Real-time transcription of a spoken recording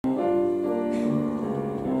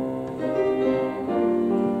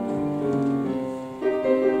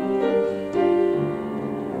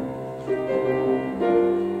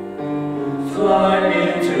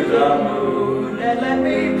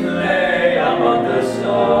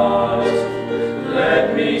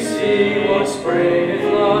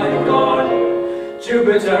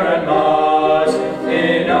Jupiter and Mars.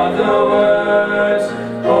 In other words,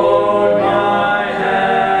 hold my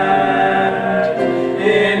hand.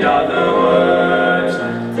 In other words,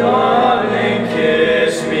 darling,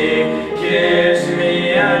 kiss me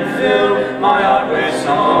and fill my heart with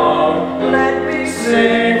song. Let me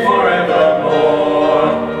sing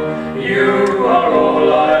forevermore. You are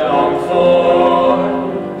all I long for.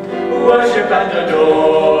 Worship and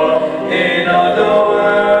adore. In other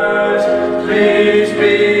words, please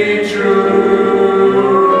be true.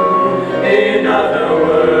 In other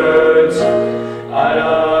words, I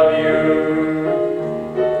love you.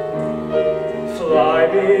 Fly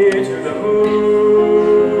me to the moon.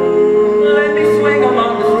 Let me swing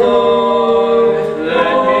among the stars.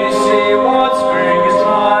 Let me see what spring is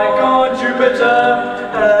like on Jupiter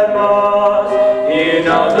and Mars. In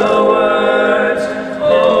other words,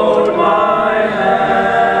 hold my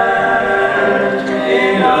hand.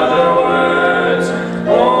 In other words,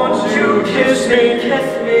 won't you kiss me,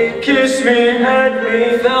 let me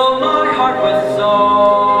fill my heart with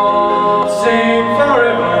song.